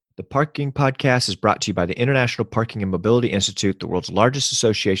Parking Podcast is brought to you by the International Parking and Mobility Institute, the world's largest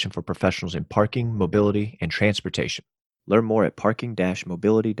association for professionals in parking, mobility, and transportation. Learn more at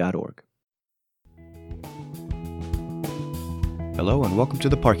parking-mobility.org. Hello and welcome to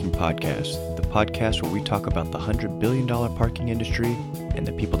the Parking Podcast, the podcast where we talk about the $100 billion parking industry and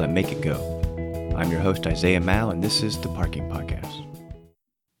the people that make it go. I'm your host, Isaiah Mao, and this is the Parking Podcast.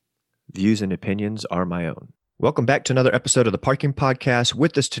 Views and opinions are my own. Welcome back to another episode of the Parking Podcast.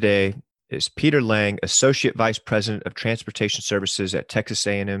 With us today is Peter Lange, Associate Vice President of Transportation Services at Texas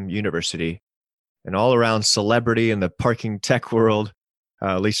A&M University, an all-around celebrity in the parking tech world,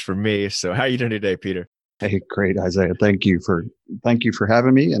 at least for me. So how are you doing today, Peter? Hey, great, Isaiah. Thank you for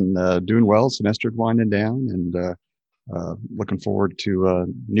having me, and doing well. Semester's winding down, and looking forward to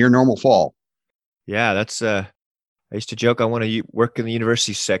near normal fall. Yeah, that's I used to joke I want to work in the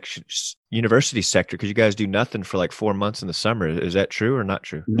university sector because you guys do nothing for like 4 months in the summer. Is that true or not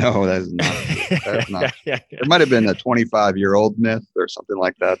true? No, that is not true. That's not. It might have been a 25-year-old myth or something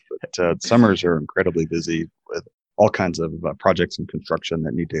like that, but summers are incredibly busy with all kinds of projects and construction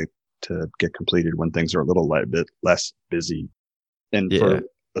that need to get completed when things are a little bit less busy. And for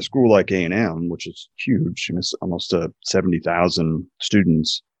a school like A&M, which is huge, it's almost 70,000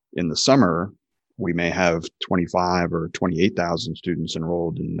 students in the summer, we may have 25 or 28,000 students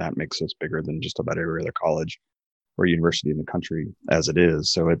enrolled, and that makes us bigger than just about every other college or university in the country as it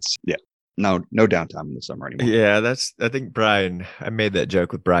is. So it's, no downtime in the summer anymore. Yeah, I think Brian, I made that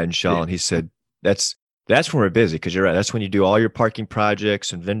joke with Brian Shaw, and he said, that's when we're busy, because you're right. That's when you do all your parking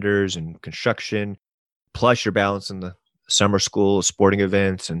projects and vendors and construction, plus you're balancing the summer school, sporting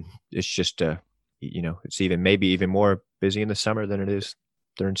events, and it's just, it's maybe even more busy in the summer than it is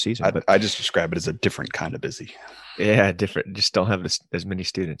during season. But I just describe it as a different kind of busy. Yeah, different. Just don't have as many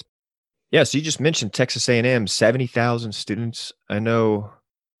students. Yeah, so you just mentioned Texas A&M, 70,000 students. I know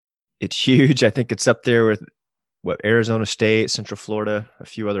it's huge. I think it's up there with Arizona State, Central Florida, a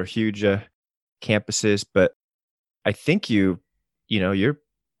few other huge campuses. But I think your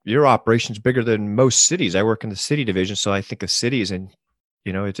operation's bigger than most cities. I work in the city division, so I think of cities, and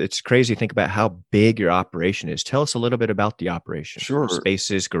it's crazy to think about how big your operation is. Tell us a little bit about the operation. Sure.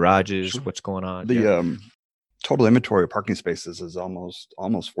 Spaces, garages, what's going on? The total inventory of parking spaces is almost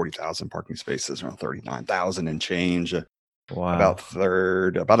 40,000 parking spaces, around 39,000 and change. Wow. About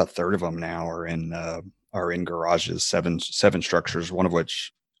a third of them now are in garages, seven structures, one of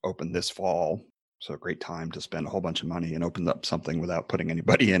which opened this fall. So a great time to spend a whole bunch of money and open up something without putting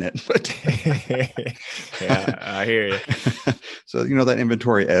anybody in it. But yeah, I hear you. So, that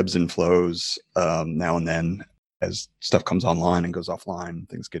inventory ebbs and flows now and then as stuff comes online and goes offline,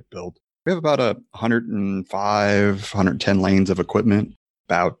 things get built. We have about 110 lanes of equipment.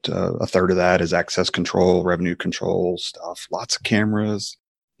 About a third of that is access control, revenue control stuff, lots of cameras,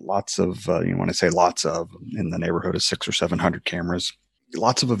 lots of, when I say lots of, in the neighborhood of 600 or 700 cameras,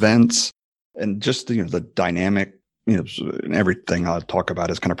 lots of events. And just the dynamic, and everything I'll talk about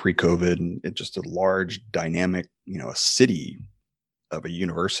is kind of pre-COVID, and it's just a large dynamic, a city of a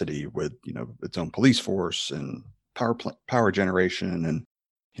university with its own police force and power generation, and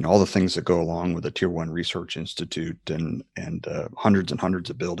all the things that go along with a Tier 1 research institute, and hundreds and hundreds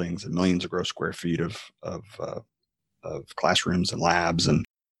of buildings and millions of gross square feet of classrooms and labs and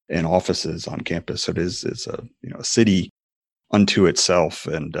offices on campus. So it's a city unto itself,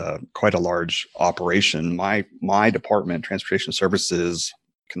 and quite a large operation. My department, Transportation Services,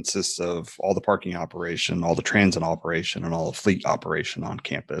 consists of all the parking operation, all the transit operation, and all the fleet operation on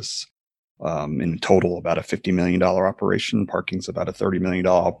campus. In total, about a $50 million operation. Parking's about a $30 million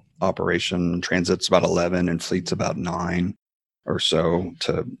operation. Transit's about 11, and fleet's about 9 or so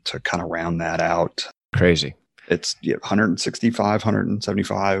to kind of round that out. Crazy. It's 165,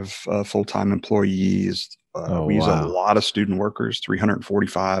 175 full-time employees. We use a lot of student workers,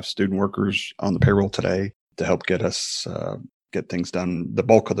 345 student workers on the payroll today to help get us get things done. The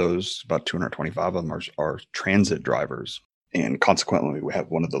bulk of those, about 225 of them, are transit drivers, and consequently, we have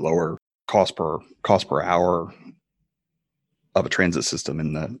one of the lower cost per hour of a transit system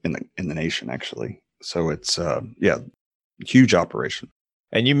in the nation, actually. So it's huge operation.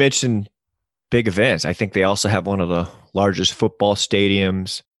 And you mentioned big events. I think they also have one of the largest football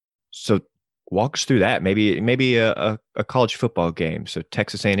stadiums. So walk us through that. Maybe a college football game. So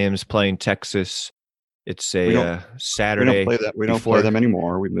Texas A&M is playing Texas. It's a Saturday. We don't play them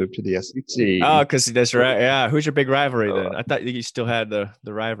anymore. We moved to the SEC. Oh, because that's right. Yeah. Who's your big rivalry then? I thought you still had the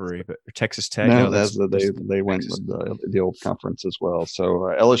rivalry, but Texas Tech. No, they went with the old conference as well.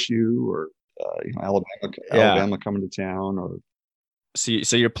 So LSU or Alabama coming to town, or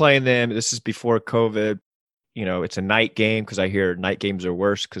so you're playing them. This is before COVID. it's a night game, because I hear night games are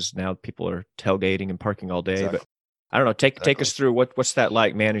worse because now people are tailgating and parking all day. Exactly. But I don't know. Take us through what's that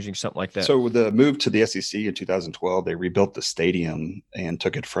like, managing something like that? So with the move to the SEC in 2012, they rebuilt the stadium and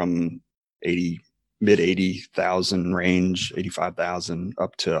took it from mid 80,000 range, 85,000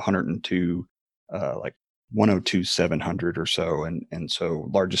 up to 102, like 102,700 or so. And so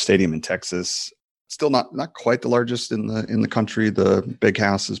largest stadium in Texas, still not quite the largest in the country. The Big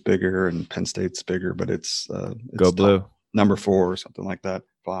House is bigger and Penn State's bigger, but it's Go Blue. Number 4 or something like that.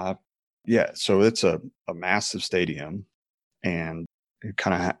 5. Yeah. So it's a massive stadium, and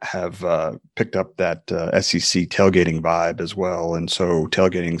kind of have picked up that SEC tailgating vibe as well. And so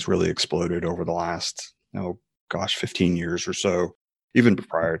tailgating's really exploded over the last, 15 years or so, even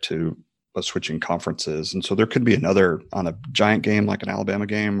prior to us switching conferences. And so there could be another, on a giant game like an Alabama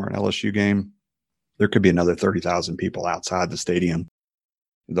game or an LSU game, there could be another 30,000 people outside the stadium.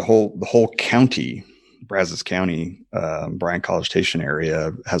 The whole county, Brazos County, Bryan College Station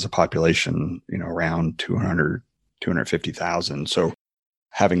area, has a population, around 250,000. So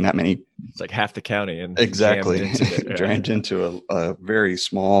having that many, it's like half the county, and exactly jammed into a very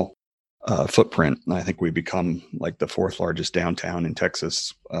small footprint. And I think we become like the 4th largest downtown in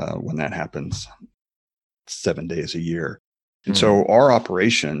Texas when that happens 7 days a year. And so our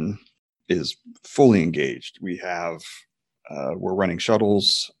operation is fully engaged. We have, we're running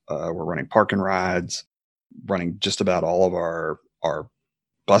shuttles, we're running park and rides, running just about all of our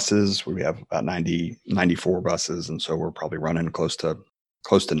buses. We have about 94 buses. And so we're probably running close to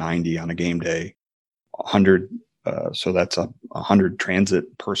 90 on a game day, 100. So that's 100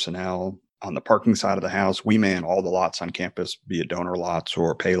 transit personnel on the parking side of the house. We man all the lots on campus, be it donor lots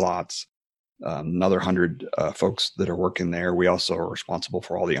or pay lots. Another 100 folks that are working there. We also are responsible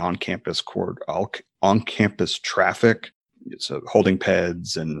for all the on-campus traffic. It's holding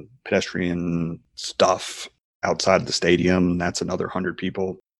peds and pedestrian stuff outside the stadium. That's another 100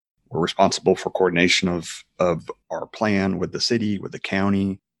 people. We're responsible for coordination of our plan with the city, with the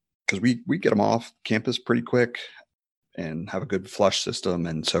county, because we get them off campus pretty quick and have a good flush system.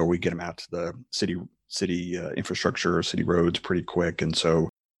 And so we get them out to the city infrastructure, city roads pretty quick. And so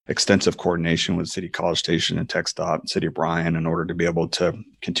extensive coordination with City College Station and TxDOT and City of Bryan in order to be able to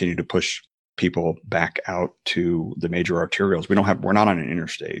continue to push people back out to the major arterials. We're not on an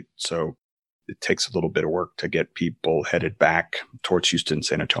interstate, so it takes a little bit of work to get people headed back towards Houston,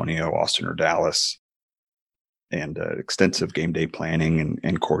 San Antonio, Austin, or Dallas, and extensive game day planning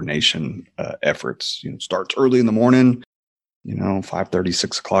and coordination efforts. Starts early in the morning, 5:30,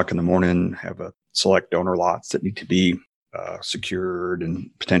 6 o'clock in the morning, have a select donor lots that need to be secured and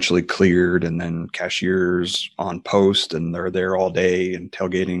potentially cleared, and then cashiers on post, and they're there all day, and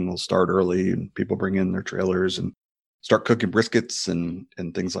tailgating will start early, and people bring in their trailers and start cooking briskets and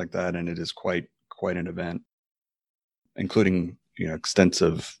things like that. And it is quite an event, including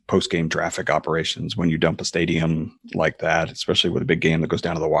extensive post-game traffic operations when you dump a stadium like that, especially with a big game that goes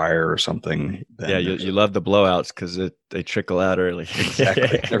down to the wire or something. Yeah, you love the blowouts because they trickle out early.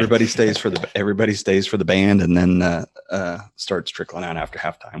 Exactly. Everybody stays for the band, and then starts trickling out after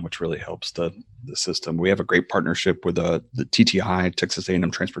halftime, which really helps the system. We have a great partnership with the TTI, Texas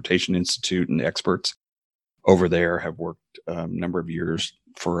A&M Transportation Institute, and the experts over there have worked a number of years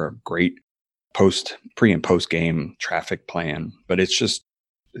for a great pre and post game traffic plan. But it's just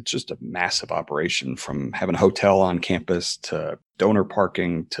a massive operation, from having a hotel on campus to donor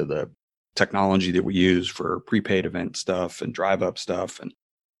parking to the technology that we use for prepaid event stuff and drive up stuff and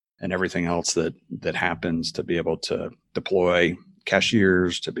everything else that happens, to be able to deploy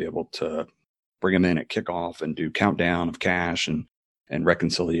cashiers, to be able to bring them in at kickoff and do countdown of cash and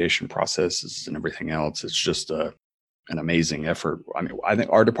reconciliation processes and everything else. It's just an amazing effort. I mean, I think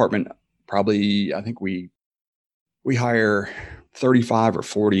our department probably, we hire 35 or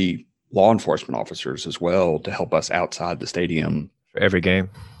 40 law enforcement officers as well to help us outside the stadium for every game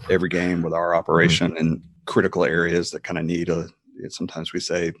with our operation in critical areas that kind of need sometimes we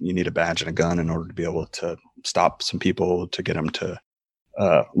say you need a badge and a gun in order to be able to stop some people, to get them to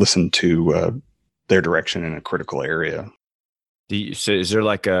listen to their direction in a critical area. So is there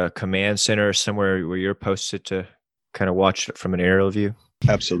like a command center somewhere where you're posted to kind of watch it from an aerial view?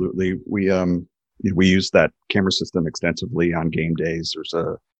 Absolutely. We use that camera system extensively on game days. There's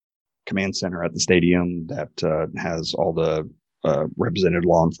a command center at the stadium that has all the represented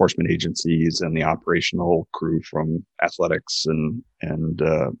law enforcement agencies and the operational crew from athletics and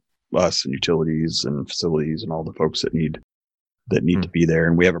us and utilities and facilities and all the folks that need to be there.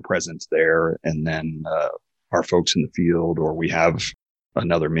 And we have a presence there. And then our folks in the field, or we have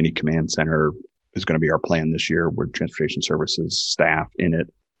another mini command center is going to be our plan this year, with transportation services staff in it,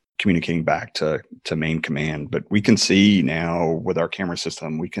 communicating back to main command. But we can see now with our camera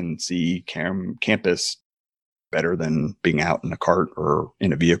system, we can see campus better than being out in a cart or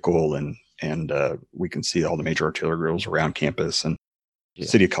in a vehicle, and we can see all the major artillery drills around campus. And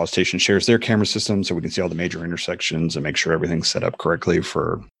City of College Station shares their camera system, so we can see all the major intersections and make sure everything's set up correctly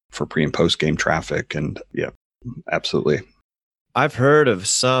for pre and post game traffic. And yeah, absolutely. I've heard of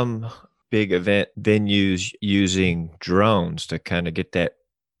some big event venues using drones to kind of get that,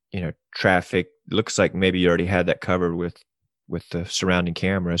 traffic. Looks like maybe you already had that covered with the surrounding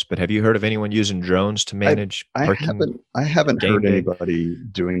cameras, but have you heard of anyone using drones to manage parking? I haven't heard anybody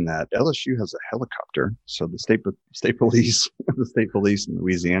doing that. LSU has a helicopter, so the state police, the state police in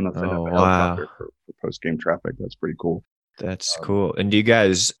Louisiana set up a helicopter for post game traffic. That's pretty cool. That's cool. And do you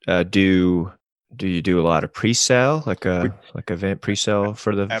guys do you do a lot of pre-sale, like event pre-sale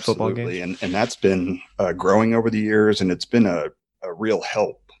for the football game? And that's been growing over the years, and it's been a real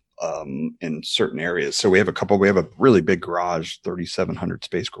help in certain areas. So we have a really big garage, 3,700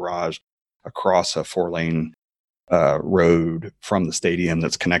 space garage across a 4-lane road from the stadium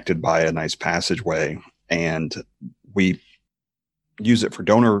that's connected by a nice passageway. And we use it for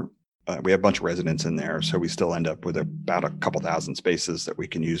donor. We have a bunch of residents in there, so we still end up with about a couple thousand spaces that we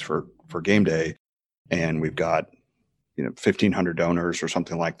can use for game day. And we've got 1,500 donors or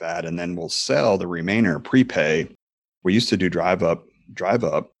something like that. And then we'll sell the remainder prepay. We used to do drive up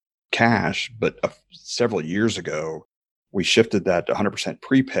cash, but several years ago, we shifted that to 100%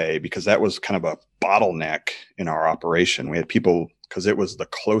 prepay because that was kind of a bottleneck in our operation. We had people, because it was the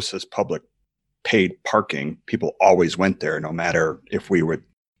closest public paid parking, people always went there no matter if we would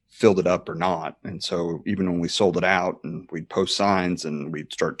filled it up or not. And so even when we sold it out and we'd post signs and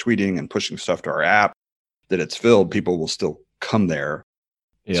we'd start tweeting and pushing stuff to our app that it's filled, people will still come there.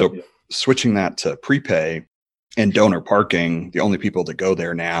 Yep. So switching that to prepay and donor parking, the only people that go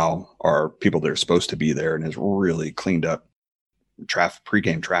there now are people that are supposed to be there, and has really cleaned up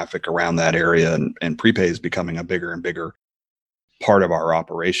pregame traffic around that area. And prepay is becoming a bigger and bigger part of our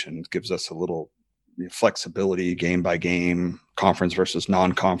operation. It gives us a little flexibility game by game, conference versus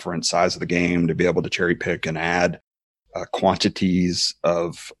non-conference size of the game, to be able to cherry pick and add quantities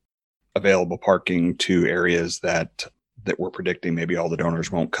of available parking to areas that we're predicting maybe all the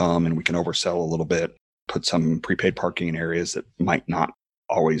donors won't come, and we can oversell a little bit. Put some prepaid parking in areas that might not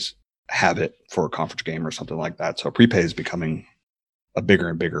always have it for a conference game or something like that. So prepay is becoming a bigger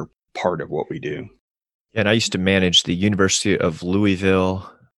and bigger part of what we do. And I used to manage the University of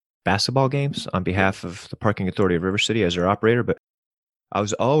Louisville basketball games on behalf of the Parking Authority of River City as their operator. But I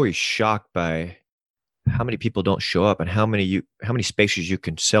was always shocked by how many people don't show up and how many spaces you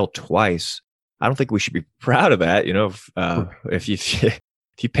can sell twice. I don't think we should be proud of that. If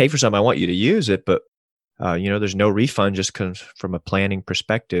you pay for something, I want you to use it, but there's no refund just from a planning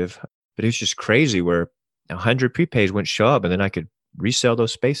perspective. But it's just crazy where 100 prepays wouldn't show up, and then I could resell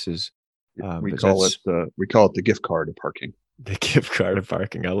those spaces. We call it the gift card of parking. The gift card of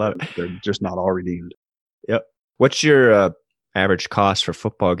parking. I love it. They're just not all redeemed. Yep. What's your average cost for a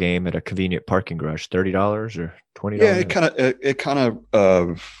football game at a convenient parking garage? $30 or $20? Yeah, it kind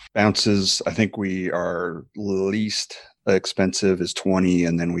of bounces. I think our least expensive is 20,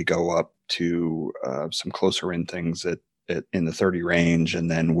 and then we go up to some closer in things in the 30 range,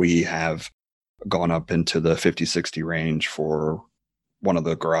 and then we have gone up into the 50, 60 range for one of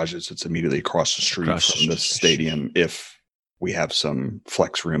the garages that's immediately across the street from the stadium, if we have some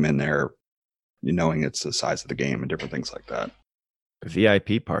flex room in there, knowing it's the size of the game and different things like that.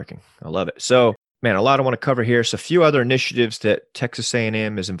 VIP parking. I love it. So, man, a lot I want to cover here. So a few other initiatives that Texas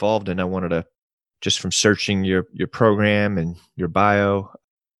A&M is involved in. I wanted to, just from searching your program and your bio,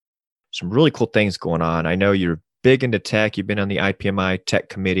 some really cool things going on. I know you're big into tech. You've been on the IPMI tech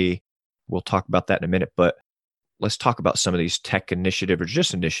committee. We'll talk about that in a minute, but let's talk about some of these tech initiatives or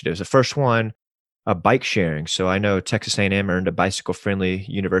just initiatives. The first one, bike sharing. So I know Texas A&M earned a bicycle-friendly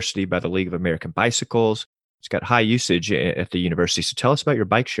university by the League of American Bicycles. It's got high usage at the university. So tell us about your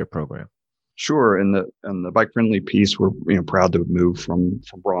bike share program. Sure. And the bike-friendly piece, we're proud to move from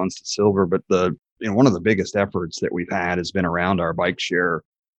bronze to silver. But one of the biggest efforts that we've had has been around our bike share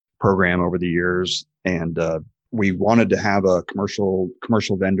program over the years. And we wanted to have a commercial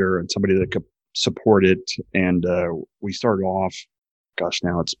vendor and somebody that could support it. And we started off,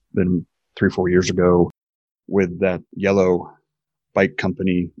 now it's been 3-4 years ago, with that yellow bike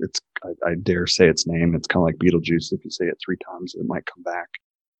company. I dare say its name. It's kind of like Beetlejuice. If you say it 3 times, it might come back.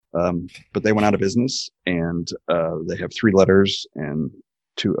 But they went out of business, and they have 3 letters and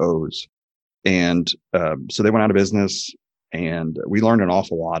 2 O's. And so they went out of business, and we learned an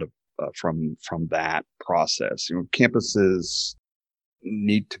awful lot from that process. Campuses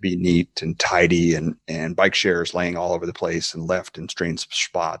need to be neat and tidy, and bike shares laying all over the place and left in strange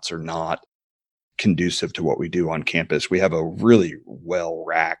spots are not conducive to what we do on campus. We have a really well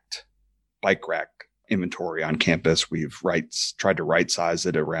racked bike rack inventory on campus. We've tried to right size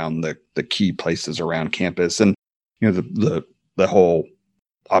it around the key places around campus. And, the whole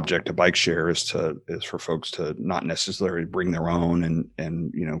object of bike share is for folks to not necessarily bring their own,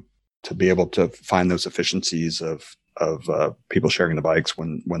 and to be able to find those efficiencies of people sharing the bikes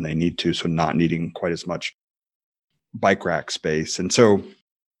when they need to, so not needing quite as much bike rack space. And so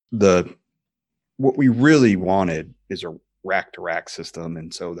what we really wanted is a rack to rack system.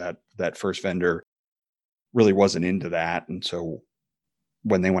 And so that first vendor really wasn't into that. And so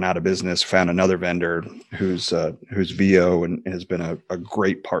when they went out of business, found another vendor who's VO and has been a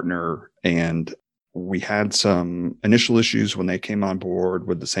great partner. And we had some initial issues when they came on board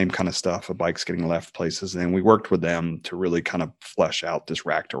with the same kind of stuff of bikes getting left places. And we worked with them to really kind of flesh out this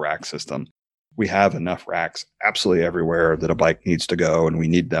rack to rack system. We have enough racks absolutely everywhere that a bike needs to go, and we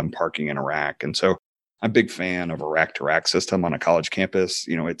need them parking in a rack. And so I'm a big fan of a rack to rack system on a college campus.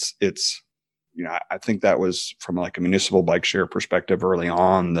 I think that was from like a municipal bike share perspective early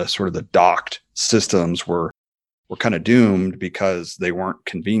on. The sort of the docked systems were kind of doomed because they weren't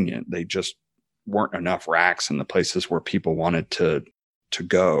convenient. They just weren't enough racks in the places where people wanted to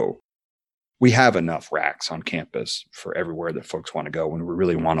go. We have enough racks on campus for everywhere that folks want to go, and we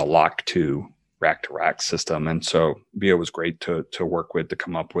really want to lock to rack system. And so VO was great to work with, to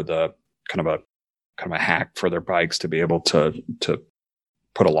come up with a kind of a hack for their bikes to be able to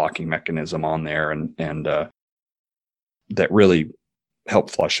put a locking mechanism on there, and that really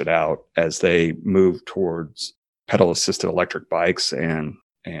helped flush it out as they move towards pedal assisted electric bikes and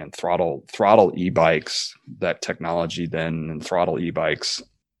throttle e-bikes. That technology then, and throttle e-bikes,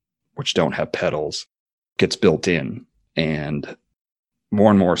 which don't have pedals, gets built in, and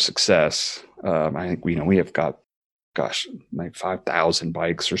more success. I think we have got, like 5,000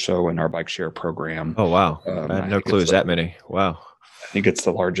 bikes or so in our bike share program. Oh, wow. I had no clue it's that many. Wow. I think it's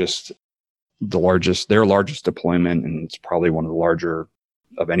their largest deployment, and it's probably one of the larger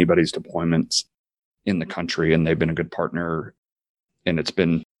of anybody's deployments in the country. And they've been a good partner. And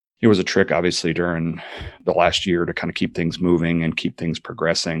it was a trick, obviously, during the last year to kind of keep things moving and keep things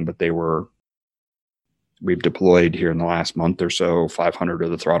progressing. But we've deployed here in the last month or so 500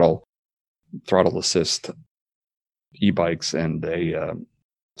 of the throttle assist e-bikes, and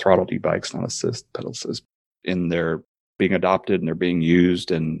throttled e-bikes, not assist, pedal assist. And they're being adopted, and they're being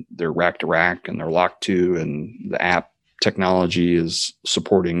used, and they're rack to rack, and they're locked to, and the app technology is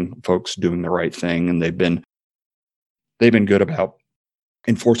supporting folks doing the right thing. And they've been good about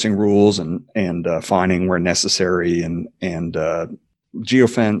enforcing rules and finding where necessary, and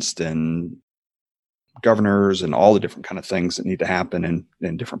geofenced, and governors, and all the different kind of things that need to happen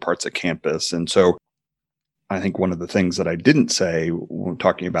in different parts of campus. And so I think one of the things that I didn't say when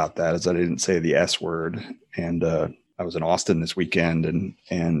talking about that is that I didn't say the S word. And I was in Austin this weekend,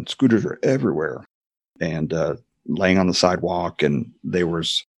 and scooters are everywhere, and laying on the sidewalk, and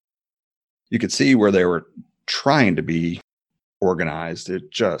you could see where they were trying to be organized. It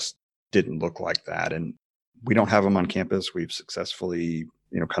just didn't look like that. And we don't have them on campus. We've successfully,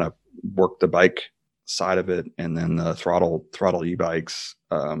 kind of worked the bike side of it, and then the throttle e-bikes,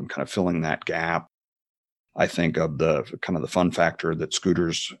 kind of filling that gap. I think of the kind of the fun factor that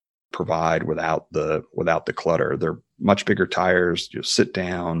scooters provide without the clutter. They're much bigger tires, just sit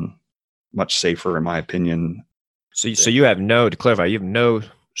down, much safer, in my opinion. So you have to clarify, you have no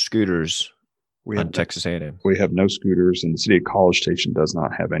scooters on Texas A&M. We have no scooters, and the city of College Station does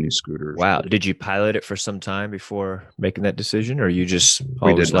not have any scooters. Wow. Did you pilot it for some time before making that decision, or you just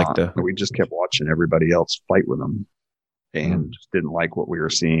We just kept watching everybody else fight with them, and just didn't like what we were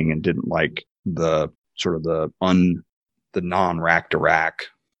seeing, and didn't like the sort of the non-rack to rack,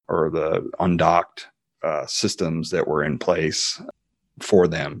 or the undocked systems that were in place for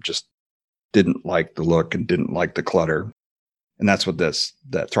them. Just didn't like the look and didn't like the clutter. And that's what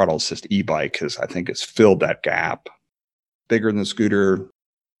that throttle assist e-bike has filled that gap. Bigger than the scooter,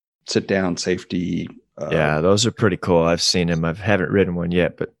 sit down safety. Yeah, those are pretty cool. I've seen them. I haven't ridden one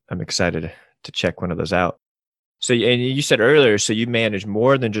yet, but I'm excited to check one of those out. So, and you said earlier, so you manage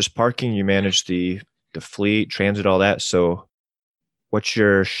more than just parking. You manage the fleet, transit, all that. So what's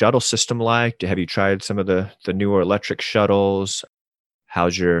your shuttle system like? Have you tried some of the newer electric shuttles?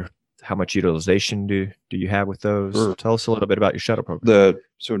 How much utilization do you have with those? Sure. Tell us a little bit about your shuttle program.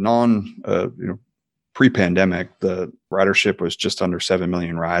 Pre-pandemic, the ridership was just under 7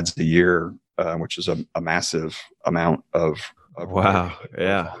 million rides a year, which is a massive amount of wow.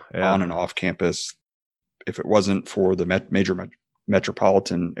 Yeah. On and off campus. If it wasn't for the major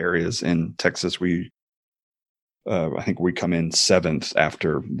metropolitan areas in Texas, I think we come in seventh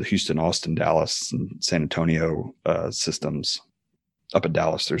after the Houston, Austin, Dallas, and San Antonio systems. Up in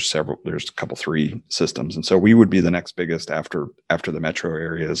Dallas, there's a couple, three systems. And so we would be the next biggest after the metro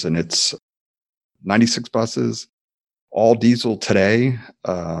areas. And it's 96 buses, all diesel today,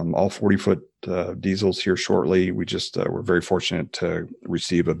 all 40-foot diesels here shortly. We just we're very fortunate to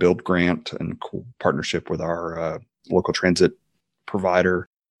receive a build grant and partnership with our local transit provider,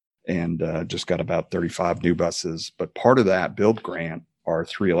 and just got about 35 new buses. But part of that build grant are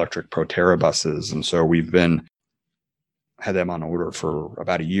 3 electric Proterra buses. And so we've had them on order for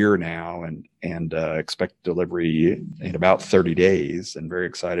about a year now, and expect delivery in about 30 days, and very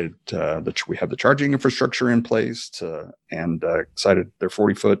excited that we have the charging infrastructure in place and excited. They're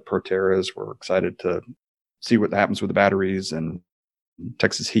 40-foot Proterras. We're excited to see what happens with the batteries and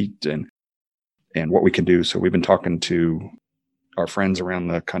Texas heat and what we can do. So we've been talking to our friends around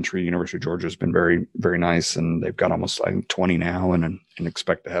the country. University of Georgia has been very, very nice, and they've got almost, I think, 20 now, and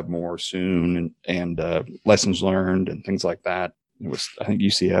expect to have more soon, and lessons learned and things like that. It was, I think,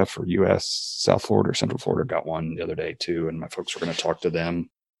 UCF or US South Florida or Central Florida got one the other day too, and my folks were going to talk to them.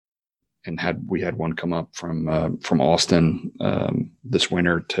 And we had one come up from Austin this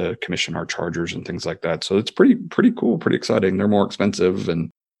winter to commission our chargers and things like that. So it's pretty cool, pretty exciting. They're more expensive, and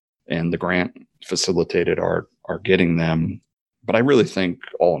the grant facilitated our getting them. But I really think,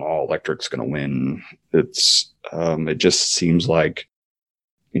 all in all, electric's going to win. It just seems like,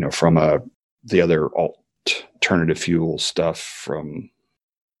 from the other alternative fuel stuff, from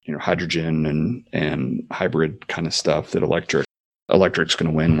hydrogen and hybrid kind of stuff, that electric's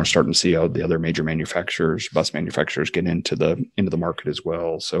going to win. We're starting to see how the other major manufacturers, bus manufacturers, get into the market as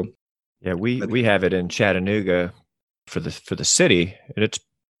well. So yeah, we have it in Chattanooga for the city, and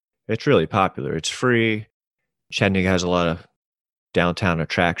it's really popular. It's free. Chattanooga has a lot of downtown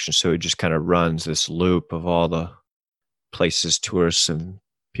attractions, so it just kind of runs this loop of all the places tourists and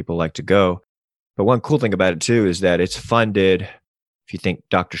people like to go. But one cool thing about it too is that it's funded. If you think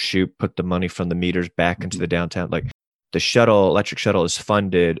Dr. Shoup put the money from the meters back into the downtown, like the electric shuttle is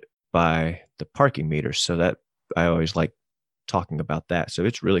funded by the parking meters. So that, I always like talking about that. So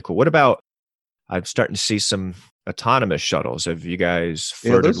it's really cool. What about, I'm starting to see some autonomous shuttles. Have you guys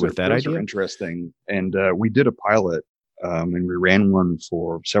flirted with that idea? Those are interesting. And we did a pilot, and we ran one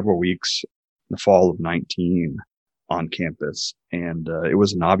for several weeks in the fall of 19 on campus. And it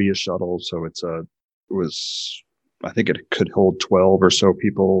was an obvious shuttle. So I think it could hold 12 or so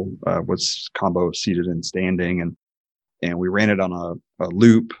people, was combo seated and standing. And we ran it on a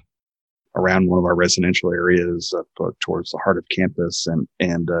loop around one of our residential areas up towards the heart of campus.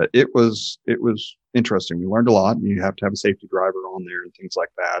 And it was interesting. We learned a lot. You have to have a safety driver on there and things like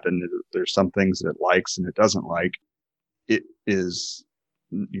that. And there's some things that it likes and it doesn't like. It is,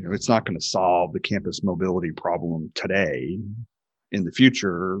 it's not going to solve the campus mobility problem today. In the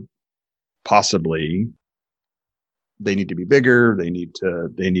future, possibly, they need to be bigger. They need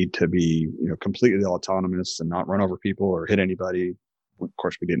to be, completely autonomous and not run over people or hit anybody. Of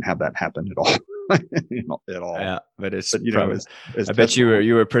course, we didn't have that happen at all. At all. Yeah, but I bet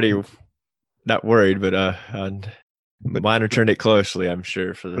you were pretty not worried, but monitoring it closely, I'm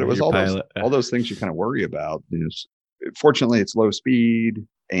sure, for it was your pilot. All those things you kind of worry about. Fortunately, it's low speed,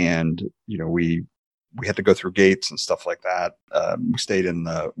 and we had to go through gates and stuff like that. We stayed in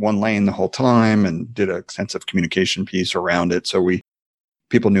the one lane the whole time and did an extensive communication piece around it, so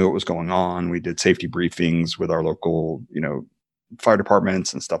people knew what was going on. We did safety briefings with our local, fire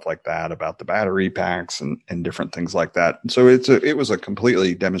departments and stuff like that about the battery packs and different things like that. And so it was a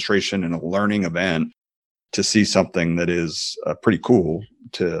completely demonstration and a learning event to see something that is pretty cool,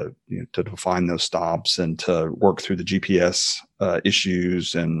 to define those stops and to work through the GPS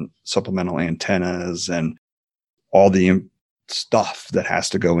issues and supplemental antennas and all the stuff that has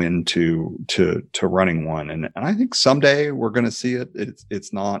to go into running one. And I think someday we're going to see it.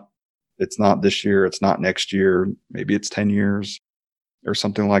 It's not this year. It's not next year. Maybe it's 10 years or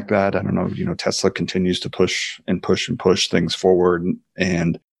something like that. I don't know. Tesla continues to push things forward.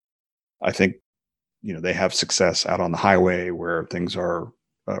 And I think, they have success out on the highway where things are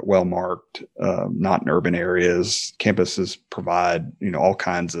well marked, not in urban areas. Campuses provide, all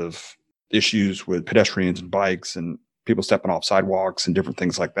kinds of issues with pedestrians and bikes and people stepping off sidewalks and different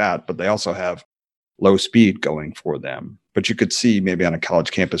things like that. But they also have low speed going for them. But you could see maybe on a college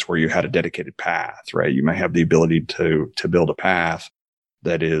campus where you had a dedicated path, right? You might have the ability to build a path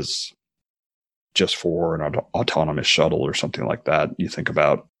that is just for an autonomous shuttle or something like that. You think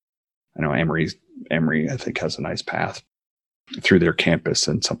about, I know Emory, I think, has a nice path through their campus,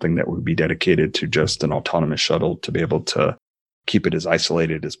 and something that would be dedicated to just an autonomous shuttle to be able to keep it as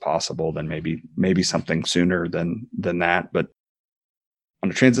isolated as possible, then maybe something sooner than that. But on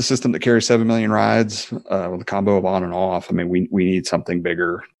a transit system that carries 7 million rides with a combo of on and off, I mean, we need something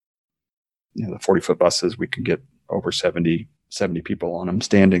bigger. The 40-foot buses, we can get over 70 people on them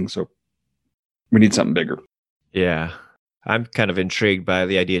standing. So we need something bigger. Yeah. I'm kind of intrigued by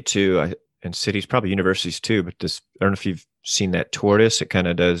the idea too. In cities, probably universities too, but I don't know if you've seen that tortoise. It kind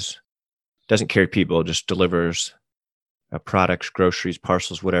of doesn't carry people, just delivers products, groceries,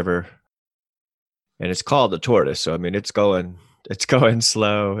 parcels, whatever. And it's called the tortoise. So, I mean, it's going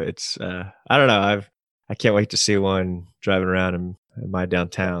slow. It's, I don't know. I can't wait to see one driving around in my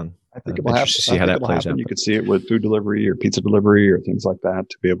downtown. I think it'll happen. To see how that plays out. You could see it with food delivery or pizza delivery or things like that,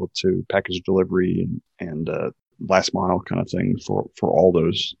 to be able to package delivery and last mile kind of thing for all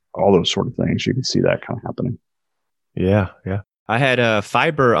those sort of things. You can see that kind of happening. Yeah. I had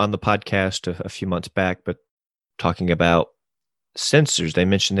Fiber on the podcast a few months back, but talking about sensors, they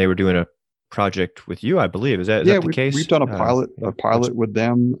mentioned they were doing a project with you, I believe. Is that the case? We've done a pilot with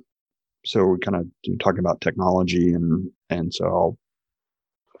them. So we kind of talking about technology, and so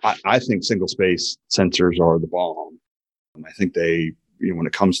I think single space sensors are the bomb. I think they, when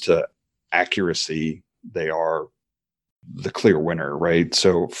it comes to accuracy, they are the clear winner, right?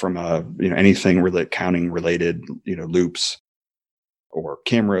 So from anything counting related, loops or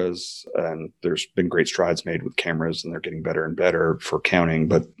cameras, and there's been great strides made with cameras, and they're getting better and better for counting.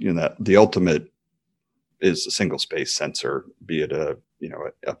 But the ultimate is a single space sensor, be it a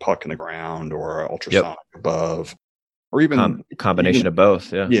puck in the ground or an ultrasonic above, or even combination of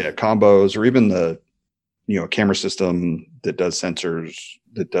both. Yeah, combos, or even a camera system that does sensors,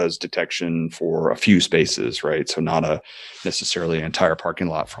 that does detection for a few spaces, right? So not necessarily an entire parking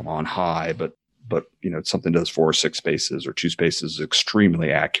lot from on high, but something does 4 or 6 spaces or 2 spaces,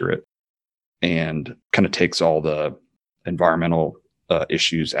 extremely accurate, and kind of takes all the environmental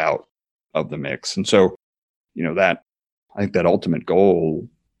issues out of the mix. And so, I think that ultimate goal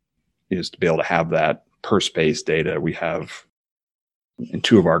is to be able to have that per space data. We have in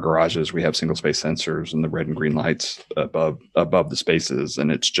 2 of our garages, we have single space sensors and the red and green lights above the spaces. And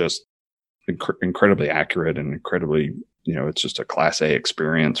it's just incredibly accurate and incredibly, it's just a class A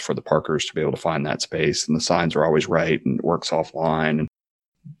experience for the parkers to be able to find that space, and the signs are always right and it works offline. And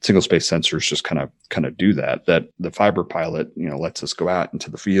single space sensors just kind of do that. That the Fiber pilot, lets us go out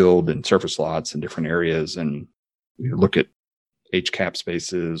into the field and surface lots in different areas and look at HCAP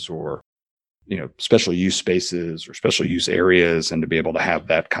spaces or special use spaces or special use areas, and to be able to have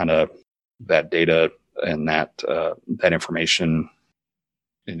that data and that information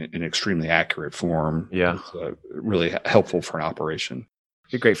in extremely accurate form. Yeah, is really helpful for an operation.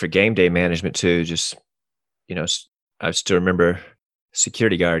 It'd be great for game day management too. Just I still remember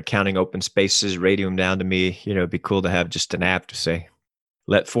security guard counting open spaces, radio them down to me. It'd be cool to have just an app to say,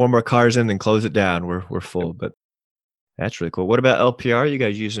 let 4 more cars in, then close it down. We're full. But that's really cool. What about LPR? You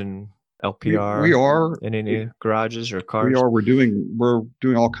guys using LPR? We are in any garages or cars? We are. We're doing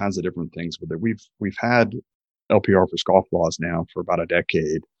all kinds of different things with it. We've had LPR for scofflaws now for about a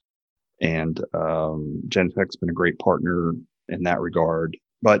decade, and Genetec's been a great partner in that regard.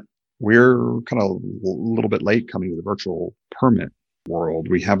 But we're kind of a little bit late coming to the virtual permit world.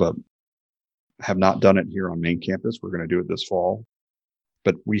 We have not done it here on main campus. We're going to do it this fall.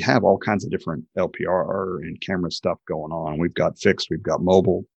 But we have all kinds of different LPR and camera stuff going on. We've got fixed, we've got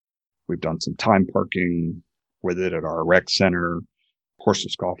mobile. We've done some time parking with it at our rec center, of course, the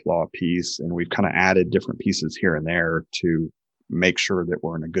scofflaw piece, and we've kind of added different pieces here and there to make sure that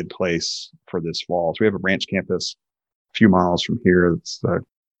we're in a good place for this fall. So we have a branch campus a few miles from here. It's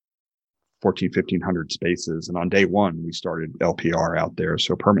 1,500 spaces. And on day 1, we started LPR out there.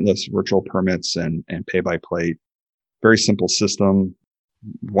 So permitless virtual permits and pay by plate. Very simple system.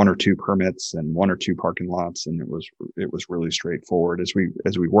 1 or 2 permits and 1 or 2 parking lots, and it was really straightforward. As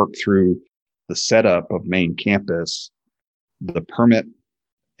we worked through the setup of main campus, the permit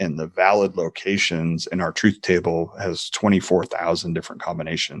and the valid locations in our truth table has 24,000 different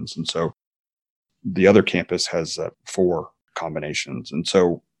combinations, and so the other campus has 4 combinations, and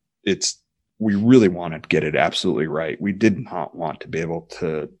so we really wanted to get it absolutely right. We did not want to be able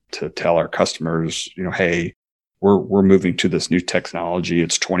to tell our customers, hey, we're moving to this new technology.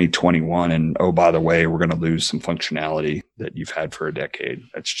 It's 2021. And oh, by the way, we're going to lose some functionality that you've had for a decade.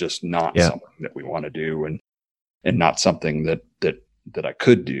 That's just not something that we want to do, and not something that I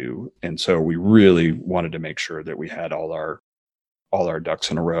could do. And so we really wanted to make sure that we had all our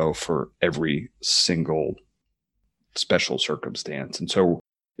ducks in a row for every single special circumstance. And so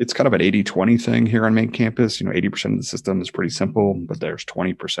it's kind of an 80-20 thing here on main campus. 80% of the system is pretty simple, but there's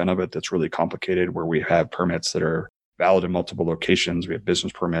 20% of it that's really complicated, where we have permits that are valid in multiple locations. We have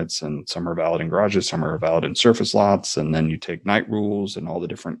business permits, and some are valid in garages, some are valid in surface lots. And then you take night rules and all the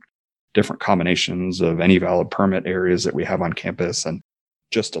different combinations of any valid permit areas that we have on campus, and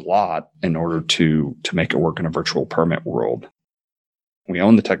just a lot in order to make it work in a virtual permit world. We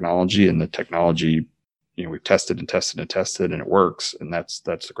own the technology, and the technology, we've tested and tested and tested, and it works. And that's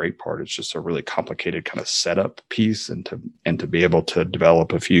the great part. It's just a really complicated kind of setup piece, and to be able to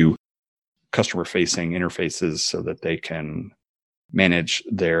develop a few customer facing interfaces so that they can manage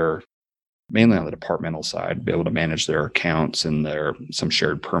mainly on the departmental side, be able to manage their accounts and some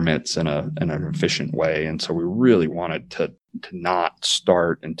shared permits in an efficient way. And so we really wanted to not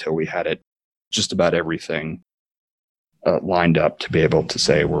start until we had it just about everything lined up to be able to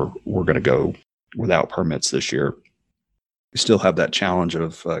say we're going to go without permits this year. We still have that challenge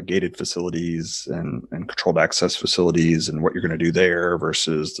of gated facilities and controlled access facilities, and what you're going to do there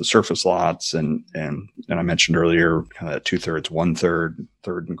versus the surface lots. And I mentioned earlier, kind of 2/3, 1/3,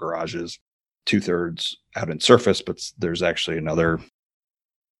 third in garages, 2/3 out in surface, but there's actually another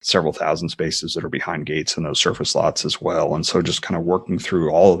several thousand spaces that are behind gates in those surface lots as well. And so just kind of working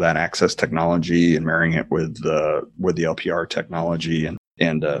through all of that access technology and marrying it with the LPR technology,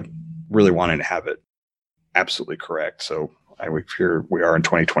 and really wanting to have it absolutely correct. So here we are in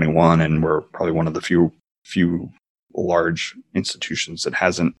 2021, and we're probably one of the few large institutions that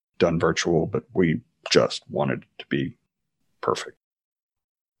hasn't done virtual, but we just wanted it to be perfect.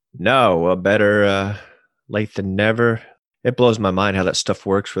 No, well, better late than never. It blows my mind how that stuff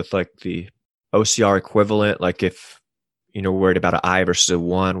works with like the OCR equivalent. Like if, we're worried about an I versus a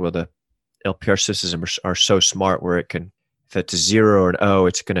 1, well, the LPR systems are so smart where it can, if it's a 0 or an O,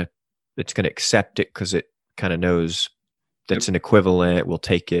 it's gonna accept it because it kind of knows that's an equivalent. We'll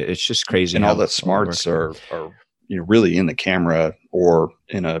take it. It's just crazy. And all the smarts are really in the camera or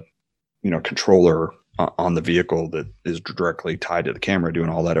in a controller on the vehicle that is directly tied to the camera, doing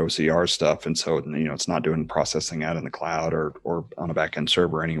all that OCR stuff. And so it's not doing processing out in the cloud or on a back end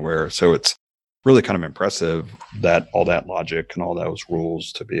server anywhere. So it's really kind of impressive that all that logic and all those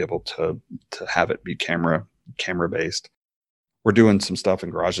rules to be able to have it be camera based. We're doing some stuff in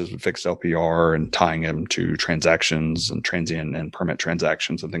garages with fixed LPR and tying them to transactions and transient and permit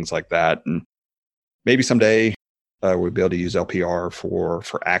transactions and things like that. And maybe someday we'd be able to use LPR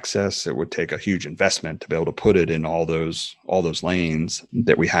for access. It would take a huge investment to be able to put it in all those lanes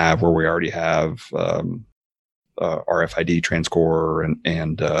that we have, where we already have RFID transcore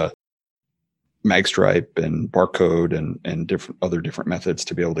and magstripe and barcode and different methods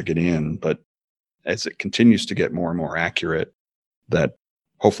to be able to get in. But as it continues to get more and more accurate, that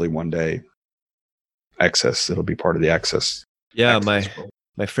hopefully one day it'll be part of the access. Yeah,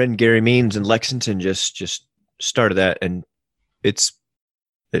 my friend Gary Means in Lexington just started that, and it's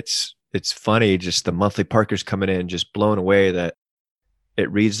funny, just the monthly parkers coming in, just blown away that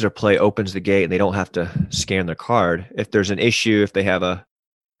it reads their plate, opens the gate, and they don't have to scan their card. If there's an issue, if they have a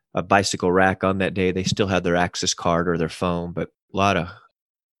bicycle rack on that day, they still have their access card or their phone. But a lot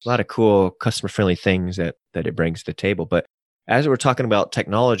of cool customer friendly things that it brings to the table. But as we're talking about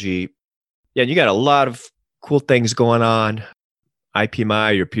technology, yeah, you got a lot of cool things going on.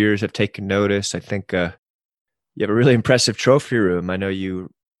 IPMI, your peers have taken notice. I think you have a really impressive trophy room. I know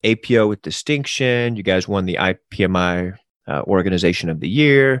you APO with distinction. You guys won the IPMI Organization of the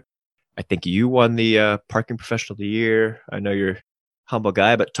Year. I think you won the Parking Professional of the Year. I know you're a humble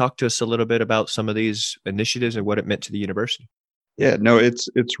guy, but talk to us a little bit about some of these initiatives and what it meant to the university. Yeah, no, it's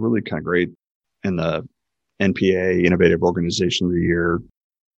really kind of great. In the NPA, Innovative Organization of the Year,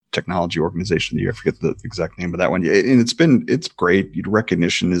 Technology Organization of the Year, I forget the exact name of that one. And it's great.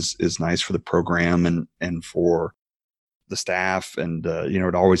 Recognition is nice for the program and for the staff. And,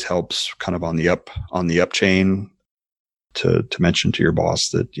 it always helps kind of on the up chain to mention to your boss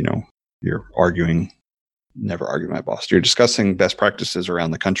that, you're never argue with my boss. You're discussing best practices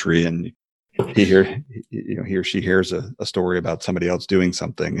around the country, and he or she hears a story about somebody else doing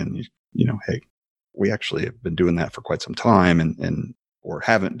something, and hey, we actually have been doing that for quite some time and or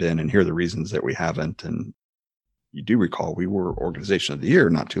haven't been, and here are the reasons that we haven't. And you do recall we were Organization of the Year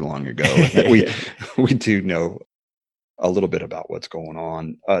not too long ago. And we do know a little bit about what's going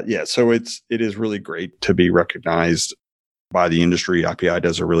on. So it is really great to be recognized by the industry. IPI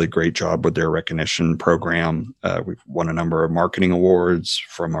does a really great job with their recognition program. We've won a number of marketing awards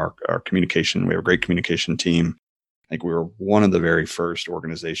from our communication. We have a great communication team. I think we were one of the very first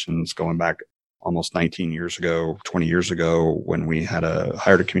organizations going back almost 19 years ago, 20 years ago, when we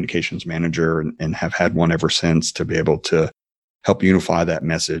hired a communications manager and have had one ever since, to be able to help unify that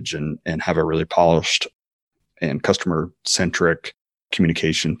message and have a really polished and customer centric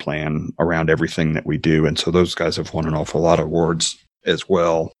communication plan around everything that we do. And so those guys have won an awful lot of awards as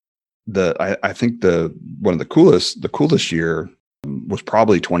well. I think one of the coolest year was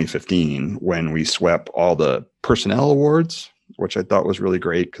probably 2015 when we swept all the personnel awards, which I thought was really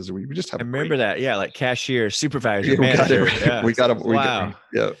great because we just have. I remember that, yeah, like cashier, supervisor, yeah, manager. We got them. Wow.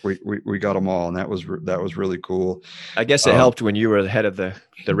 We got them all, and that was really cool. I guess it helped when you were the head of the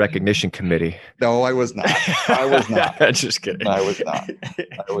recognition committee. No, I was not. Just kidding. I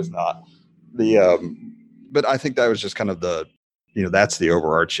was not. But I think that was just kind of that's the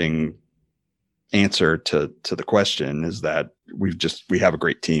overarching answer to the question, is that we have a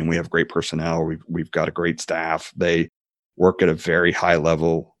great team. We have great personnel. We've got a great staff. They work at a very high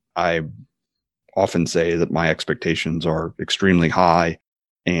level. I often say that my expectations are extremely high,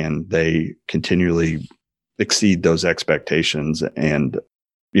 and they continually exceed those expectations. And,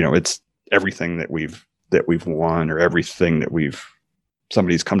 it's everything that we've won, or everything that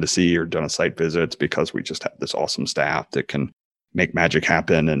somebody's come to see or done a site visit. It's because we just have this awesome staff that can make magic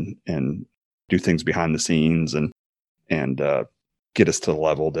happen and do things behind the scenes and get us to the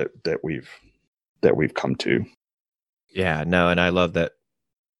level that we've come to. Yeah, no, and I love that,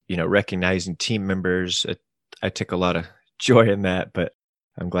 recognizing team members. I take a lot of joy in that, but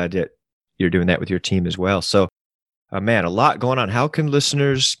I'm glad that you're doing that with your team as well. So, man, a lot going on. How can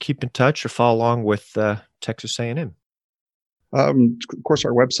listeners keep in touch or follow along with Texas A&M? Of course,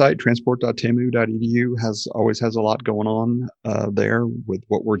 our website, transport.tamu.edu, always has a lot going on there with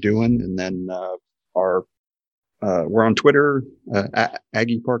what we're doing. And then we're on Twitter, at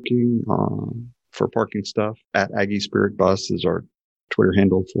Aggie Parking, for parking stuff. At Aggie Spirit Bus is our Twitter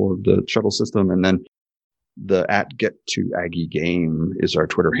handle for the shuttle system. And then the at Get to Aggie Game is our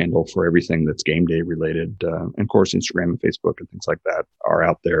Twitter handle for everything that's game day related. And of course, Instagram and Facebook and things like that are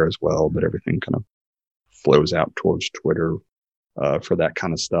out there as well, but everything kind of flows out towards Twitter for that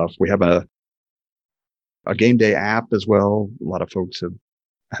kind of stuff. We have a game day app as well. A lot of folks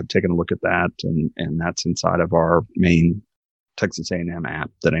have taken a look at that, and that's inside of our main Texas A&M app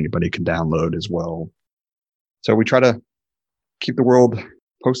that anybody can download as well. So we try to keep the world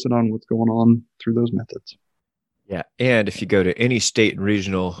posted on what's going on through those methods. Yeah. And if you go to any state and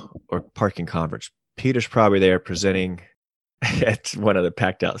regional or parking conference, Peter's probably there presenting at one of the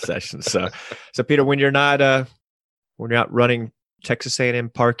packed out sessions. So Peter, when you're not running Texas A&M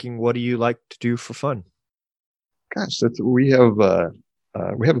parking, what do you like to do for fun? Gosh, we have a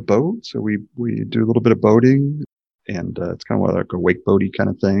boat, so we do a little bit of boating, and it's kind of like a wake boaty kind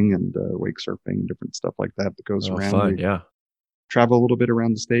of thing, and wake surfing and different stuff like that goes around. Fun, yeah. Travel a little bit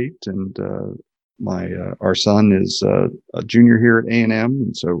around the state, and our son is a junior here at A&M,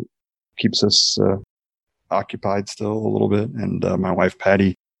 and so keeps us occupied still a little bit. And my wife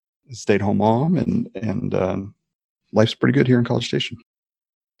Patty is a stay-at-home mom, and life's pretty good here in College Station.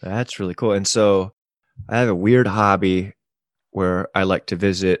 That's really cool. And so I have a weird hobby where I like to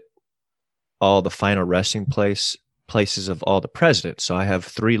visit all the final resting places of all the presidents. So I have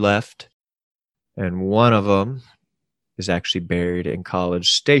 3 left, and one of them is actually buried in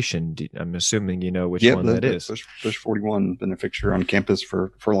College Station. I'm assuming you know which one that is. Bush 41, been a fixture on campus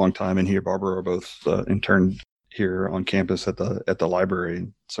for a long time, and he and Barbara are both interned here on campus at the library.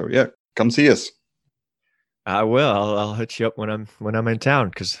 So yeah, come see us. I will. I'll hit you up when I'm in town,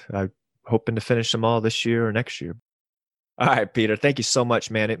 because I'm hoping to finish them all this year or next year. All right, Peter, thank you so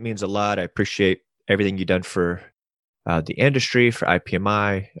much, man. It means a lot. I appreciate everything you've done for the industry, for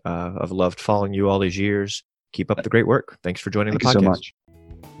IPMI. I've loved following you all these years. Keep up the great work. Thanks for joining the podcast. Thank you so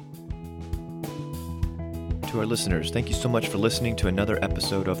much. To our listeners, thank you so much for listening to another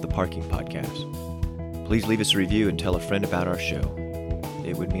episode of the Parking Podcast. Please leave us a review and tell a friend about our show.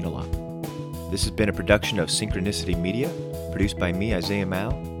 It would mean a lot. This has been a production of Synchronicity Media, produced by me, Isaiah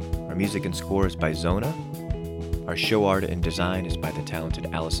Mao. Our music and score is by Zona. Our show art and design is by the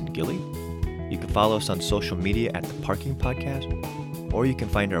talented Allison Gilly. You can follow us on social media at The Parking Podcast, or you can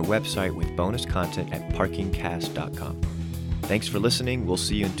find our website with bonus content at parkingcast.com. Thanks for listening. We'll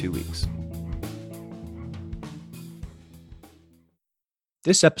see you in 2 weeks.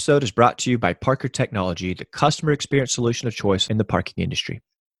 This episode is brought to you by Parker Technology, the customer experience solution of choice in the parking industry.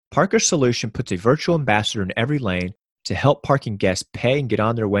 Parker's solution puts a virtual ambassador in every lane to help parking guests pay and get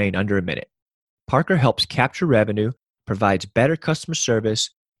on their way in under a minute. Parker helps capture revenue, provides better customer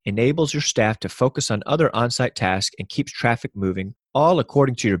service, enables your staff to focus on other on-site tasks, and keeps traffic moving, all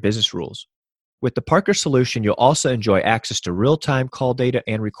according to your business rules. With the Parker solution, you'll also enjoy access to real-time call data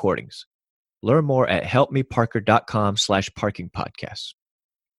and recordings. Learn more at helpmeparker.com/parkingpodcasts.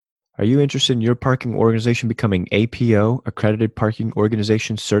 Are you interested in your parking organization becoming APO, Accredited Parking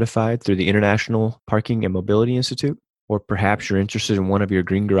Organization Certified through the International Parking and Mobility Institute? Or perhaps you're interested in one of your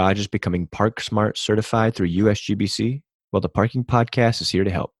green garages becoming ParkSmart certified through USGBC? Well, the Parking Podcast is here to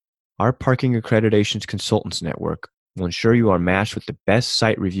help. Our Parking Accreditations Consultants Network will ensure you are matched with the best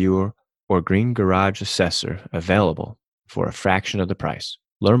site reviewer or green garage assessor available for a fraction of the price.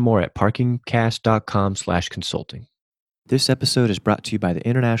 Learn more at parkingcast.com/consulting. This episode is brought to you by the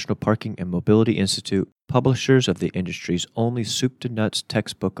International Parking and Mobility Institute, publishers of the industry's only soup to nuts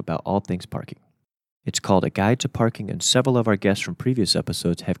textbook about all things parking. It's called A Guide to Parking, and several of our guests from previous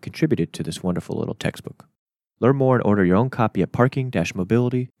episodes have contributed to this wonderful little textbook. Learn more and order your own copy at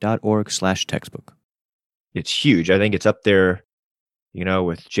parking-mobility.org/textbook. It's huge. I think it's up there,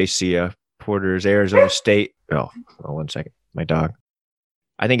 with JC Porter's Arizona State. Oh, one second. My dog.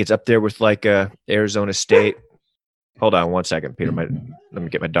 I think it's up there with Arizona State. Hold on one second, Peter. Let me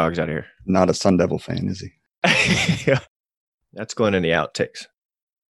get my dogs out of here. Not a Sun Devil fan, is he? Yeah. That's going in the outtakes.